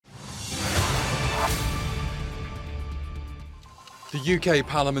The UK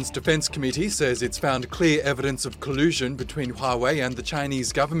Parliament's Defence Committee says it's found clear evidence of collusion between Huawei and the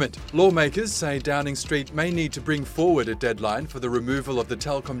Chinese government. Lawmakers say Downing Street may need to bring forward a deadline for the removal of the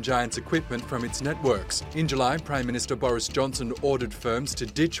telecom giant's equipment from its networks. In July, Prime Minister Boris Johnson ordered firms to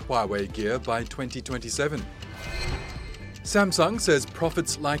ditch Huawei gear by 2027. Samsung says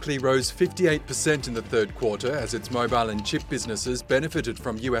profits likely rose 58% in the third quarter as its mobile and chip businesses benefited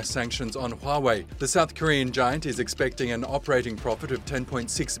from US sanctions on Huawei. The South Korean giant is expecting an operating profit of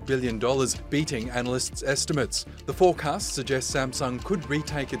 $10.6 billion, beating analysts' estimates. The forecast suggests Samsung could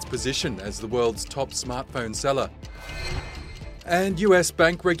retake its position as the world's top smartphone seller. And US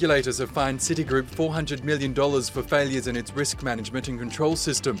bank regulators have fined Citigroup $400 million for failures in its risk management and control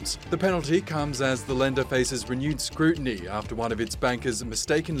systems. The penalty comes as the lender faces renewed scrutiny after one of its bankers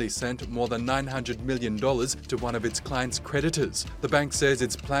mistakenly sent more than $900 million to one of its clients' creditors. The bank says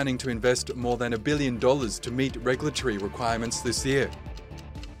it's planning to invest more than $1 billion to meet regulatory requirements this year.